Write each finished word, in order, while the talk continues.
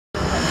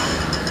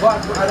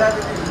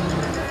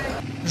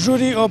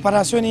ژووری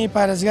ئۆپەراسیۆنی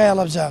پارێزگای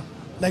هەڵەبجە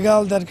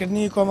لەگەڵ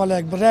دەرکردنی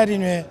کۆمەڵێک بڕیاری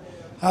نوێ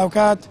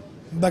هاوکات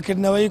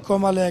بەکردنەوەی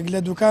کۆمەڵێک لە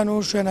دوکان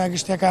و شوێنە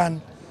گشتیەکان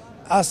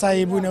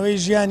ئاسایی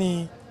بوونەوەی ژیانی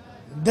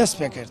دەست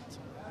پێ کرد.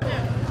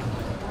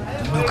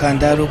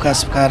 دوکاندار و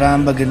کەسبکاران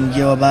بە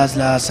گرنگیەوە باز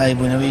لە ئاسایی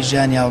بوونەوەی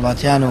ژیانی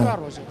هاوڵاتیان و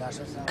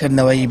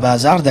کردنەوەی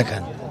بازاڕ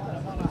دەکەن.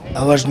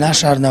 ئەوەش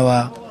ناشارنەوە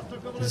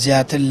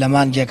زیاتر لە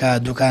مانگێکە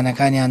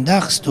دوکانەکانیان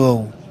داخستووە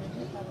و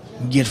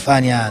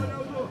گیرفانیان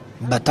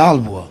بەتاڵ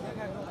بووە.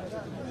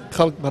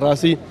 خەڵک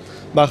بەڕاستی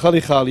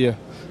باخەڵی خاڵیە،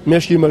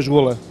 مێشکی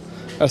مەژغوڵە،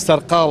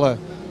 ئەستەرقاڵە،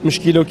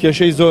 مشکیلە و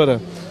کێشەی زۆرە،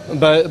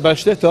 بە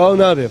شتێک تەواو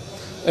نابێت.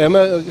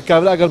 ئێمە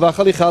کابرا ئەگەر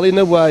باخەڵی خاڵی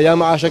نەبووە یا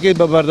مەعاشەکەی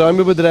بە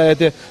بەردەوامی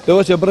بدرایەتێ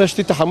لەوەچێ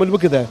بڕشتی تەحمل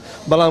بکدە،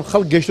 بەڵام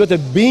خەڵک گەیشتوەتە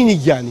بینی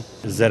گیانی.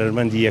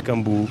 زەرمەندی یەکەم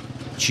بوو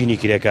چینی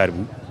کرێکار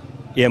بوو.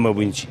 ئێمە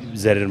بووین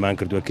زەرمان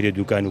کردووە کرێ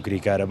دوکان و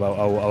کریکارە باو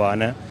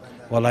ئەوانە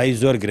وەڵایی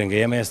زۆر گرنگە.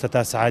 ئێمە ئێستا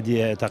تا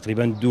سەعاتی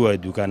تقریبان 2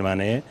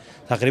 دوکانمانەیە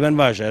تقریبان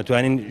باشە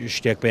ئەتوانین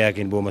شتێک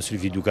پیاکەین بۆ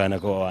مەسروفی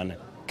دوکانەکە ئەوانە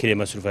کرێ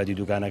مەسروفاتی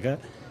دوکانەکە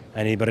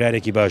ئەنی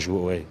بڕیارێکی باش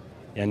بوو ئەوەی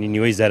ینی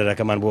نیوەی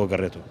زەرەکەمان بۆ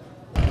گەڕێتەوە.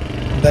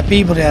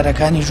 بەپێی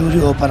بڕیارەکانی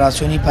ژووری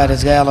ئۆپەراسیۆنی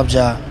پارێزگای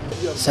هەڵەبجە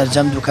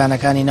سەرجەم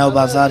دوکانەکانی ناو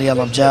بازاڕی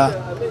هەڵەبجە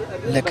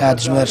لە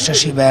کاتژمێر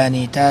 6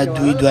 بەیانی تا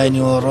 2 دوای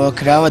نیوەڕۆ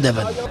کراوە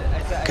دەبن.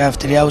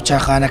 کافتریاو و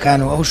چاخانەکان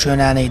و ئەو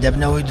شوێنانەی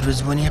دەبنەوەی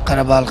دروستبوونی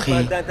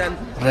قەرەباڵخی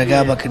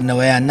ڕێگا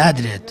بەکردنەوەیان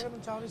نادرێت.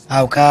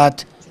 هاوکات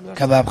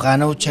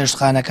کەبابخانە و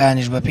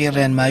چێشتخانەکانیش بەپێی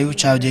ڕێنمایی و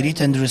چاودێری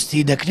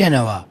تەندروستی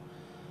دەکرێنەوە،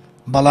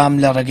 بەڵام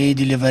لە ڕێگەی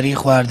دیلیڤەری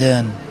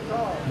خواردن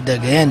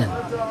دەگەێنن.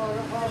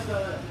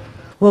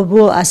 و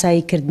بۆ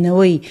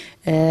ئاساییکردنەوەی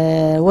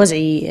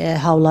وەزعی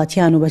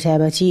هاوڵاتیان و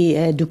بەتایبەتی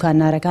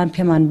دوکانارەکان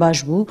پێمان باش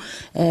بوو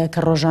کە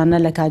ڕۆژانە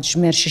لە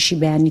کاتژمێر 6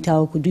 بەیانی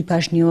تاوەکو 2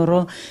 پاش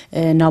نیوەڕۆ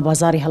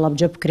ناوبازاڕی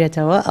هەڵەبجە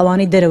بکرێتەوە.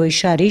 ئەوانەی دەرەوەی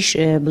شاریش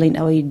بڵین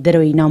ئەوەی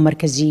دەرەوەی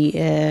ناومەرکەزی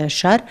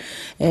شار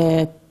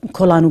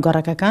کۆڵان و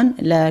گەڕەکەکان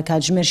لە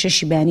کاتژمێر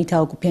 6 بەیانی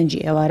تاوەکو 5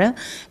 ئێوارە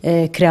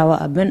کراوە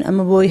ئەبن.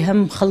 ئەمە بۆی هەم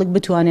خەڵک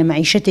بتوانێت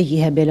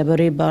مەعیشەتێکی هەبێ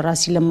لەبەرەوەی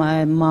بەڕاستی لە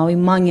ماوەی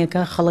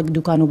مانگێکە خەڵک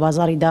دوکان و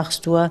بازاڕی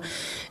داخستووە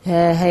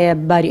هەیە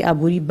باری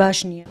ئابووری باش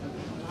نییە.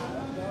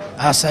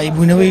 ئاسایی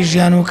بوونەوەی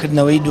ژیان و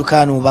کردنەوەی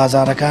دوکان و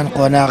بازاڕەکان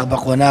قۆناغ بە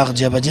قۆناغ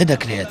جێبەجێ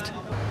دەکرێت.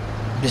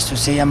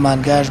 23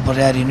 مانگاش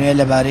بڕیاری نوێ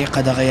لەبارەی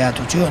قەدەغە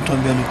یاتوچی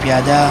ئۆتۆمبیل و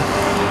پیادە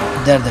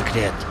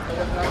دەردەکرێت.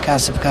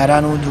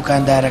 کاسبکاران و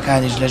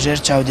دوکاندارەکانیش لەژێر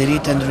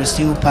چاودێری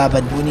تەندروستی و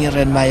پابەتبوونی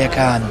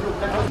ڕێنمایەکان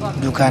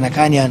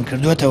دوکانەکانیان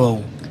کردوتەوە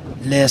و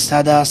لە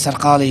ئێستادا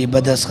سەرقاڵی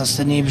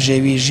بەدەستخستنی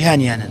بژێوی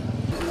ژیانیانن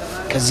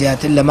کە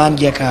زیاتر لە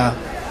مانگێکە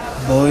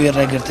بەهۆی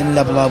ڕێگرتن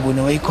لە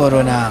بڵاوبوونەوەی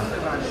کۆرۆنا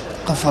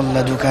قفڵ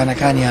لە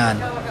دوکانەکانیان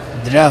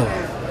دراوە.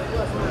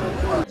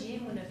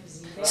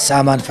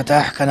 سامان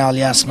فتاح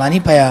کەناڵی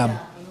ئاسمانی پەیام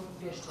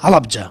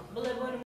هەڵەبجە.